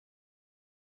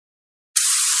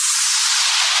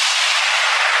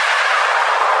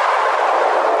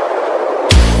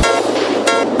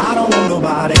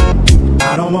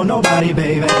I don't want nobody,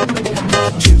 baby.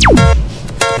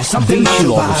 There's something Deixe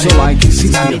logo about seu it. like, se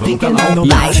inscreva no canal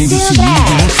e ative o sininho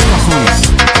de notificações.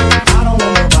 I don't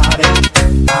want nobody,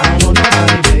 I don't want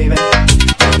nobody, baby.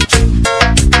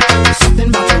 There's something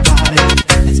about your body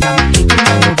that's got me thinking of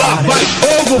nobody. I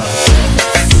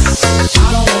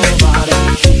don't want nobody,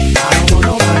 I don't want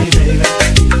nobody, baby.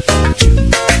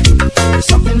 There's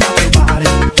something about your body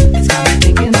that's got me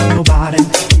thinking of nobody.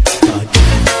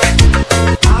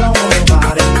 I don't want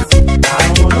nobody, I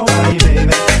don't want nobody,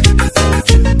 baby.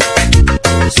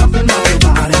 There's something about your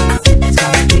body that's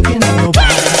got me thinking of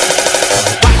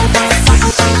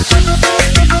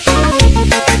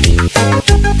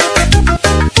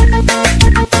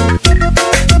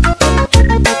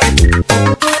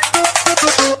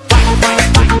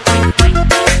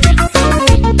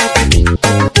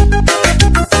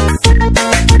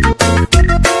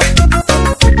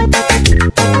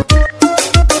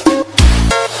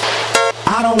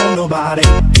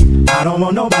nobody. I don't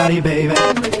want nobody, baby.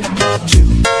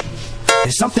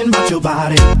 There's something about your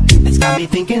body that's got me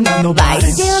thinking of nobody.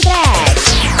 Vai ser o Drag.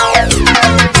 I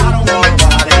don't want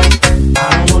nobody, I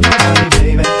don't want nobody,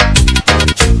 baby.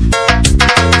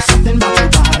 There's something about your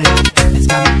body that's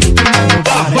got me thinking of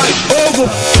nobody.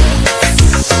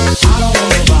 I don't want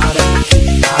nobody,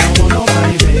 I don't want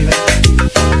nobody, baby.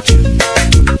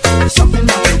 There's something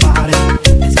about your body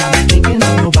that's got me thinking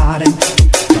of nobody.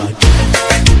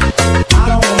 I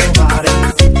don't want nobody,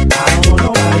 I don't want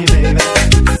nobody, baby.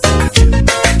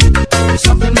 There's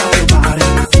something about your body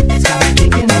that's got me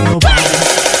thinking of nobody.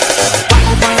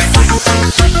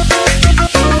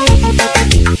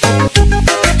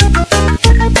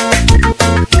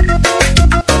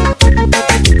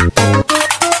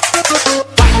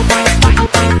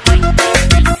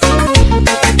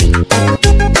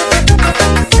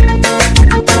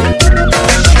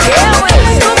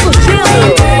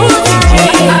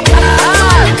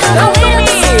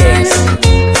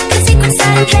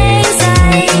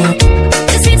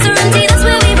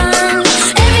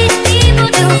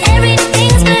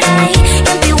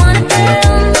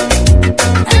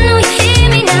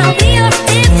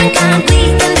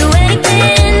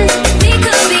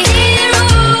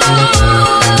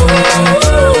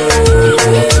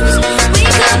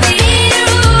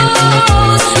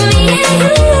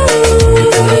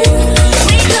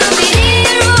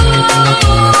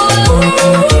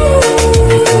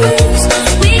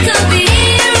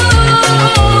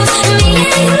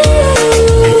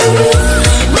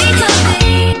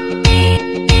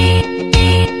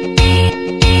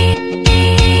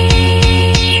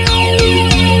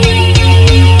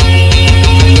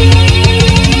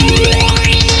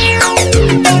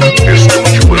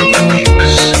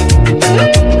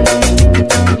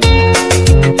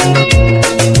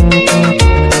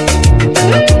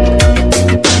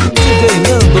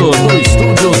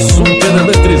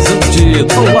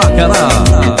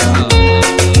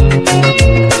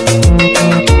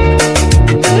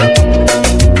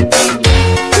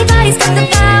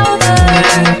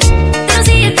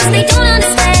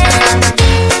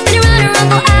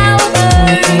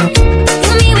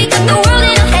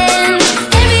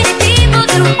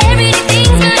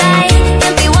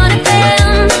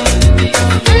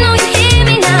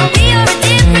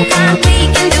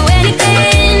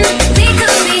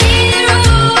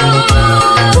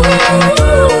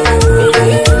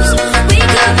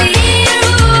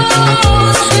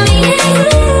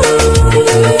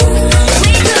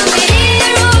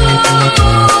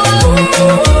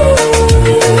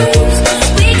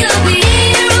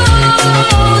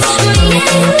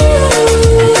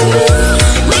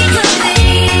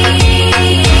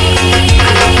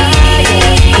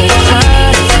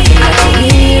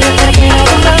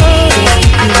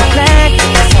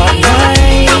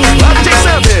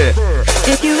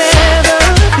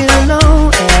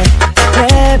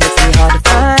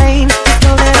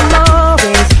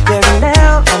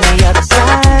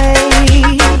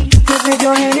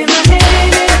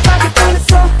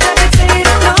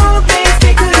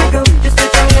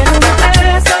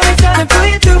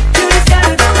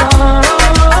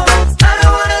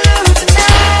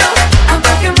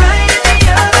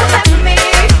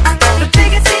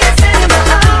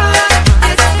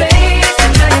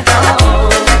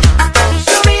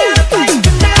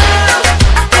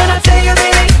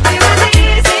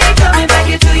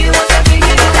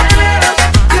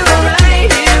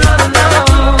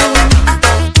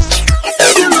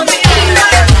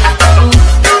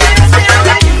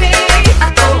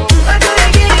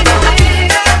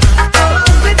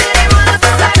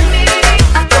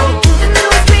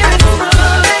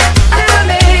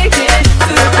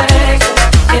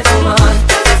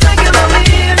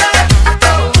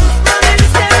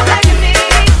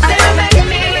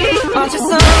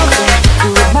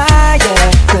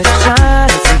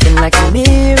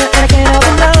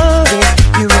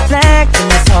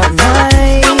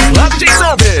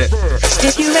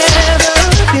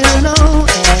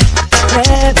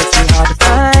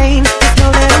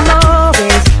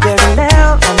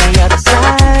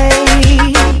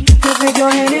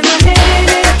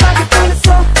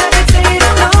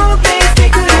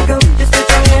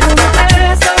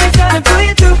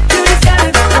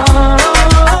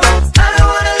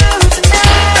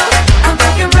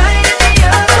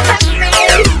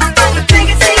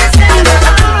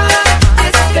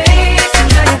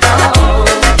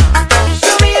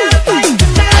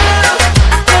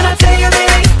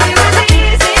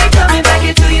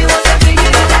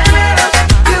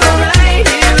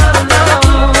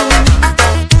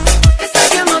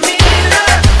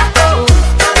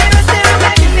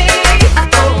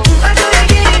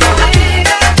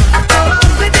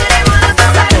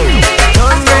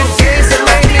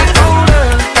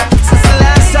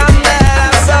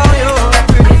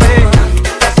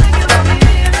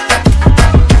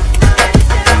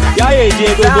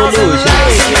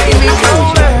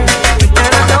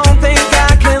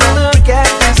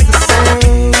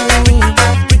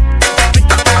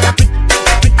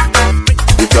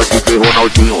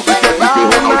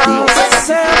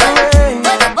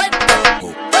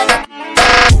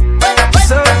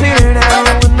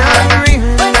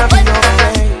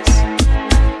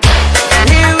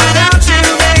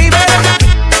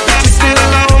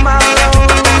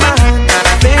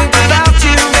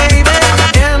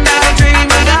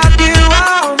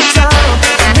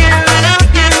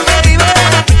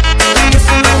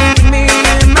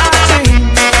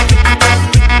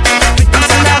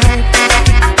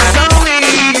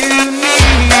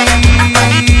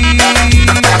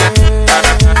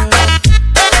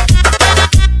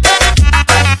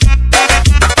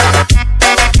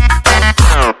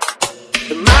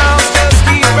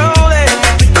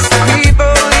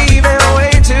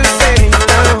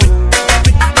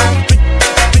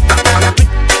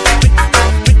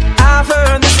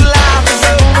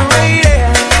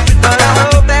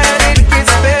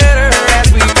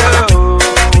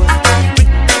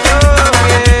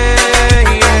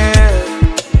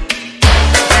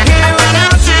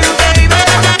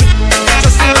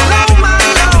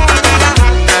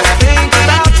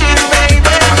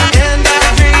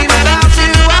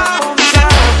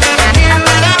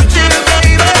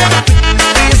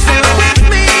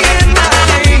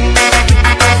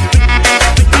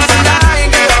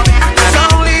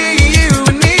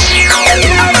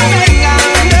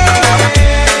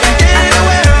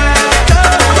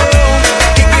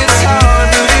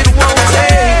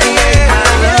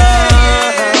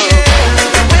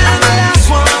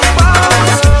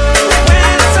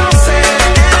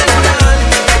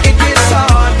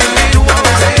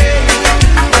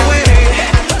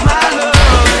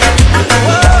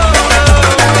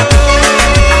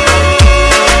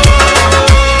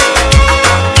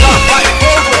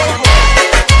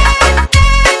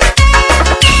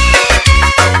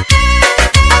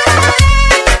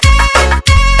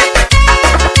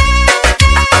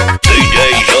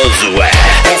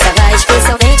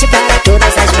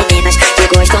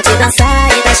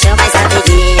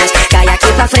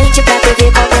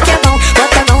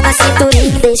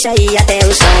 deixa ir até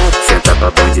o chão. Senta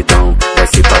pra bandidão,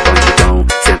 desce pra bandidão.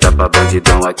 Senta pra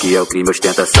bandidão, aqui é o crime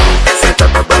ostentação. Senta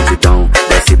pra bandidão,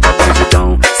 desce pra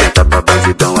bandidão. Senta pra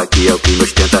bandidão, aqui é o crime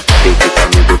ostenta.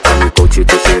 Equipamento tá no coach,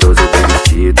 tô cheiroso, bem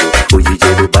vestido. O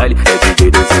DJ do baile é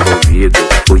DJ desenvolvido.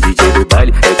 O DJ do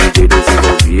baile é DJ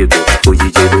desenvolvido. O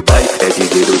DJ do baile é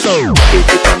DJ desenvolvido.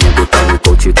 Equipamento tá no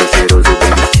coach, tô cheiroso,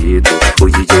 bem vestido. O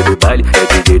DJ do baile é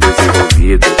DJ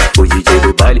desenvolvido. O DJ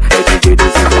do baile é DJ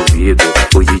desenvolvido.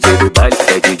 O DJ do baile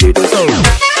é DJ desenvolvido.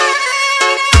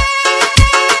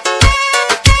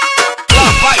 Lá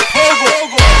vai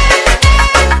fogo!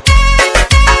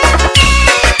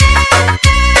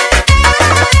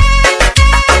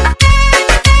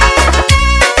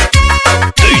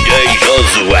 DJ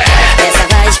Josué. Essa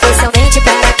vai especialmente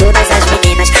para todas as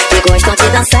meninas que gostam de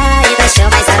dançar e das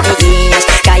chamas amiguinhas.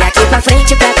 Cai aqui pra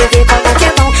frente pra tu ver como que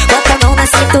é bom. Bota a mão na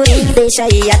cinturinha, deixa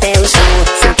ir até o chão.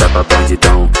 Senta pra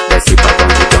bandidão, desce pra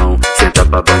bandidão. Senta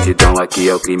pra bandidão, aqui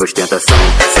é o crime ostentação.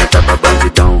 Senta pra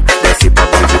bandidão, desce pra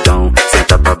bandidão.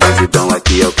 Senta pra bandidão,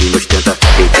 aqui é o crime ostenta.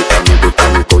 Equipamento tá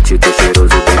no coach, tô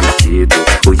cheiroso, bem vestido.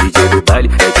 O DJ do baile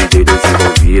é DJ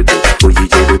desenvolvido. O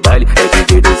DJ do baile é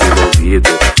DJ desenvolvido.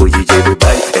 O DJ do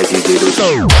baile é DJ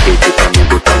desenvolvido.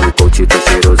 Equipamento tá no coach, tô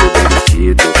cheiroso, bem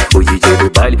vestido. O DJ do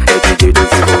baile é DJ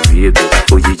desenvolvido.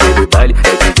 O DJ do baile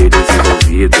é DJ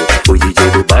desenvolvido. O DJ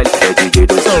do baile é DJ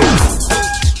desenvolvido.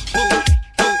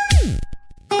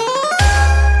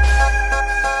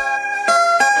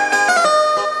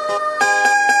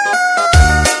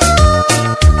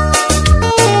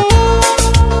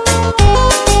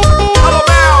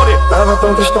 Tava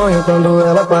tão tristonho quando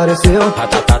ela apareceu.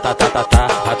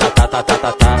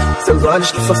 Seus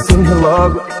olhos que só sorriem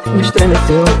logo me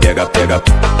estremeceu. Pega, pega,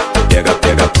 pega,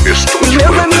 pega. Os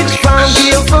meus amigos falam que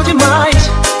eu sou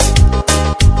demais,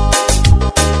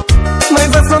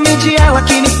 mas é somente ela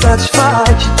que me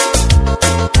satisfaz.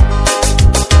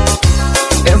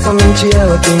 É somente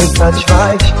ela que me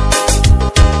satisfaz.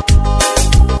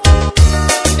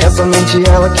 É somente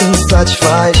ela que me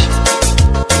satisfaz.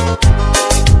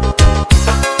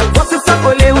 Você só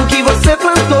colheu o que você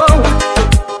plantou.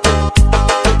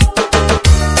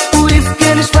 Por isso que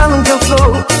eles falam que eu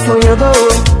sou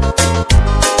sonhador.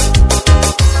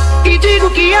 E digo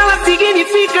que ela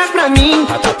significa pra mim.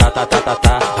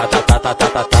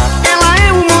 Ela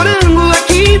é um morango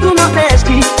aqui do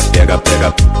Nordeste. Pega,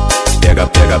 pega, pega,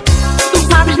 pega. Tu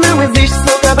sabes, não existe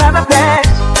soldada da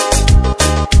peste.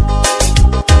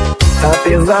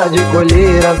 Apesar de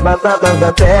colher as batatas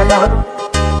da terra,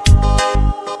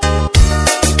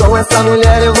 com essa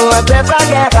mulher eu vou até pra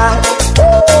guerra.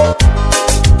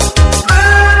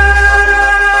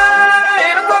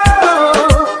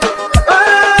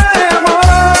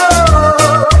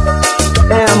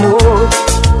 É amor.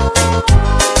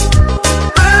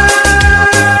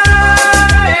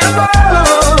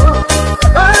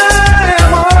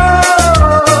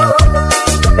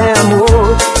 É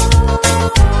amor.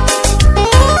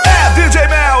 É DJ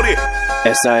Melry.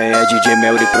 Essa é a DJ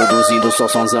Melry produzindo só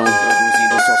sonzão.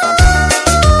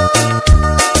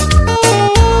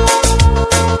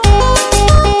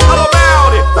 Alô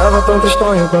Melry. Tava tão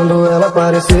tristonho quando ela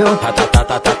apareceu.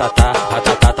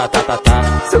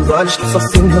 Seus olhos que só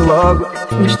sorriem logo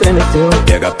me estremeceu.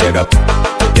 Pega, pega,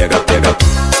 pega, pega.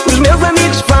 Os meus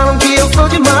amigos falam que eu sou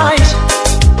demais,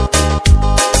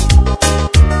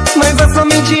 mas é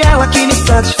somente ela que me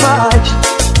satisfaz.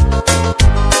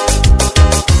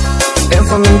 É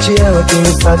somente ela que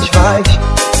me satisfaz.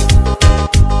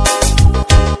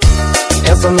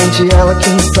 É somente ela que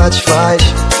me satisfaz.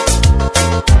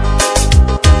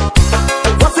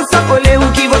 Você só colheu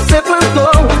o que você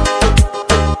plantou.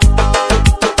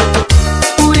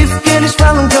 Por isso que eles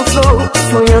falam que eu sou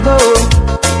sonhador.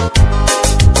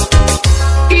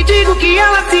 E digo que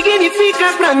ela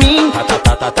significa pra mim.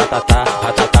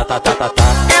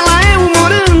 Ela é um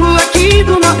morango aqui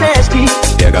do Nordeste.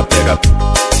 Pega, pega,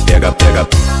 pega, pega.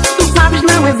 Tu sabes,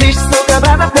 não existe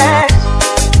soldada da peste.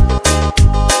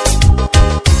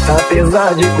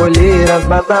 Apesar de colher as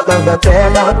batatas da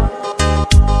terra,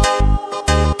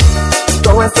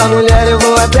 com essa mulher eu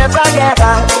vou até pra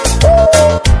guerra.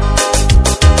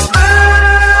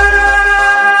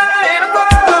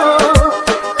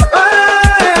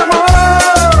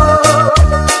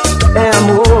 É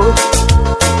amor.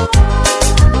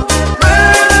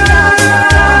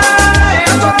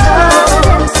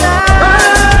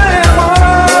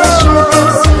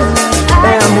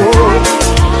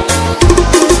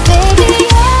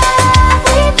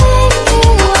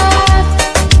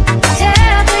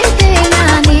 Everything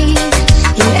I need,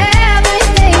 you're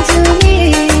everything to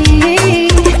me.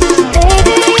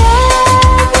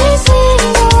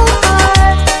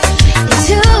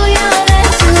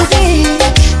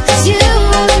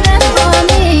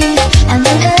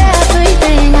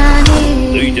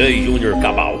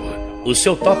 o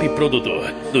seu top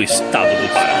produtor do estado do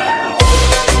Pará.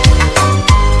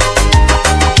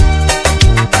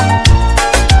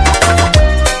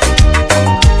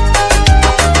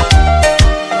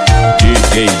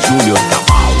 DJ Júnior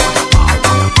Tamal.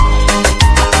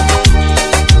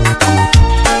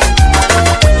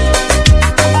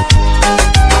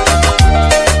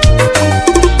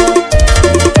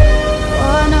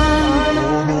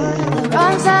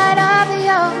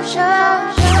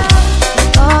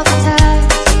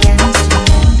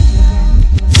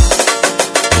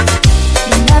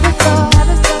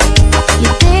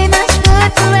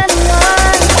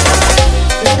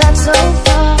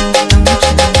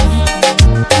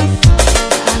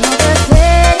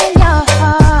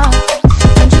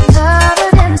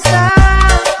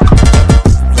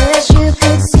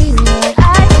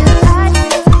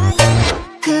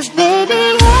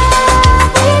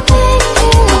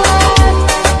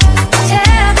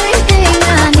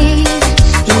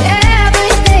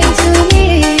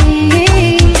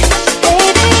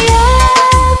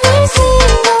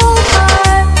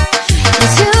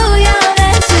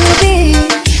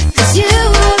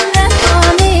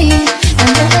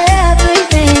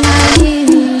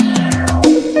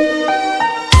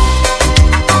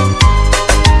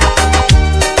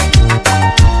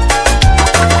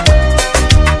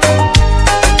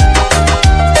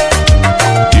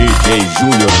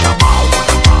 Júnior Tamal.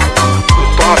 O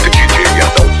top DJ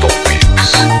Adalton Mix.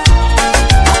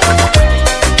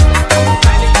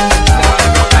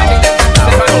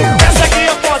 Essa aqui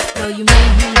eu posso. So you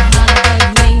made me holler, you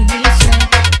made me sweat.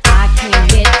 I can't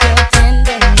get your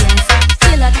tenderness.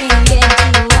 Still I can't get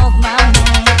you off my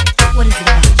mind. What is it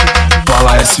about you, baby?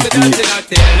 Fala SP.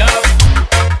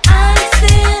 I'm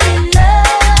still in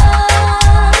love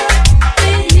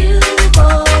with you,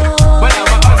 boy. When I'm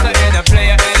a hustler and a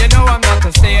player, and you know I'm not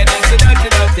a stayer.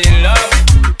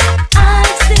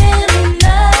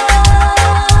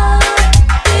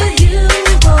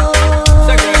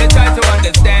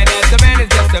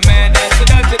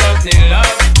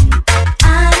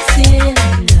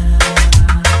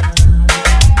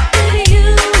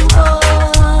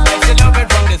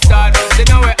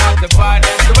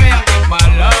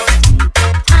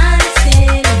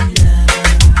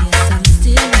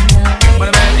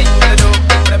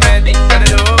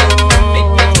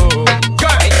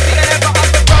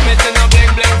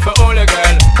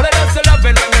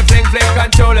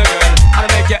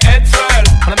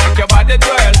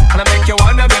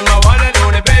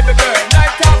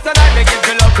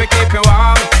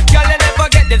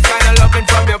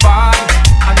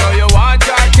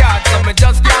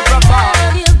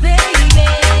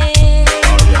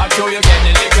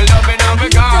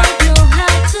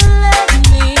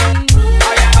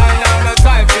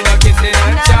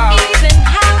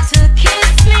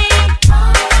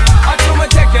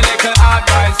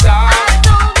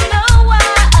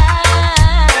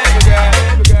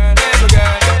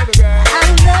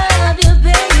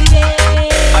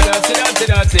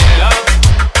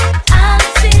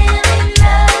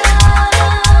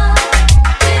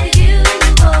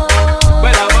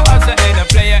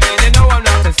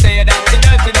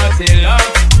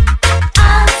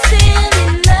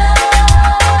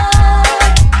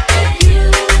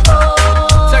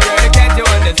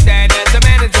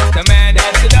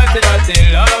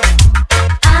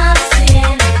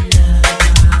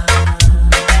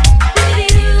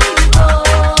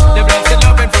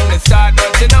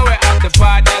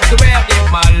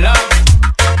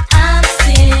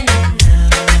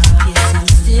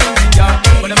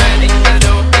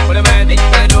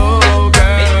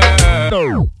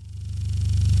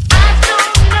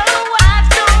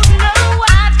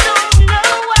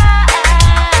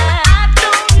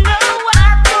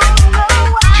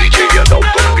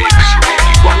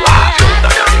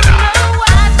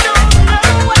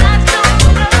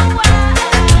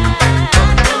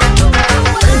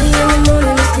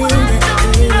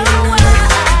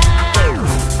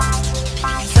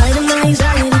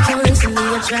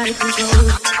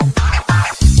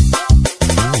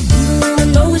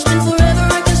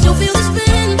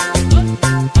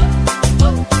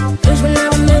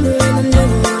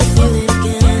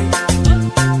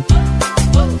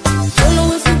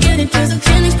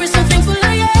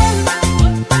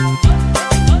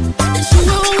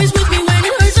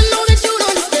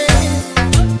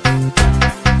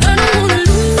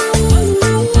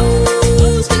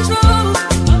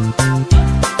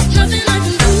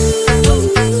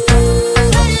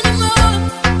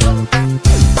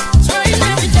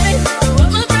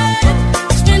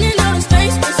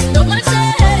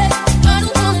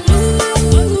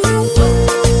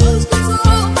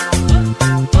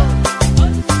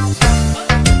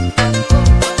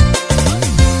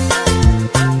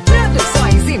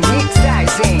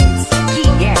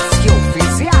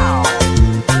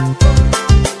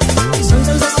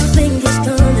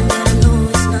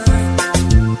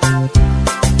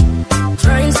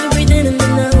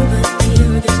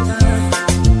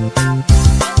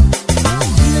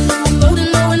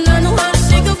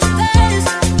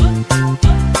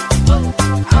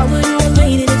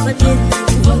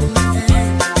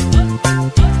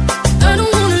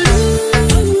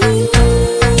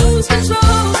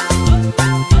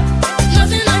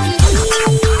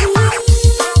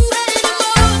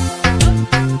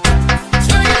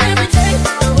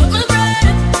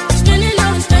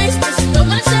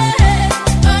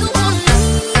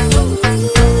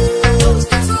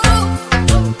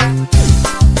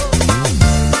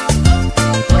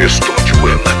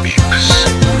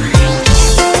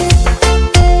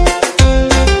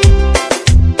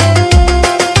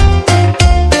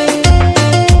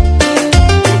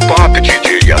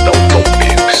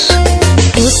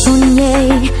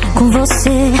 sonhei com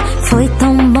você, foi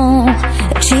tão bom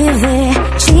te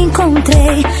ver, te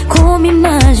encontrei como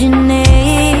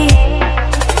imaginei.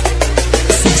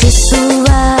 Senti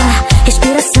sua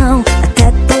respiração,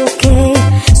 até toquei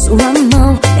sua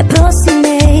mão, me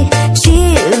aproximei,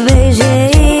 te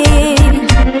beijei.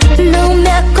 Não me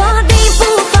acordem,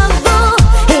 por favor,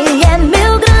 ele é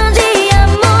meu grande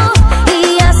amor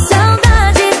e a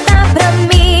saudade tá pra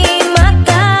me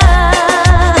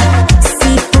matar.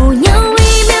 Se ponham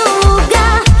em meu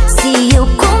lugar, se eu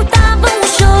contar vão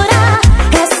chorar.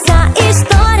 Essa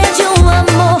história de um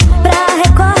amor pra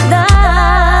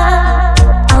recordar.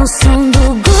 Ao som do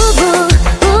Gugu,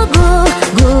 Gugu,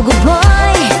 Gugu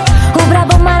Boy, o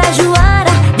brabo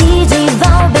Marajoara, DJ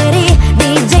Valberi,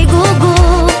 DJ Gugu,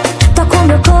 toca o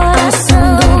meu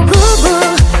coração. Do Gugu,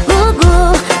 Gugu,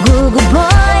 Gugu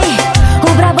Boy,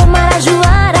 o brabo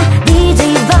Marajoara, DJ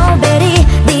Valberi,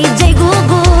 DJ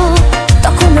Gugu,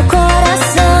 toca o meu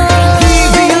coração.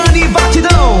 Viviane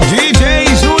Batidão,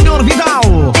 DJ Júnior Vidal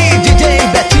e DJ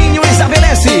Betinho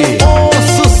estabelece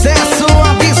o sucesso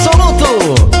absoluto.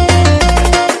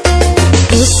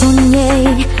 Eu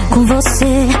sonhei com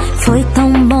você, foi tão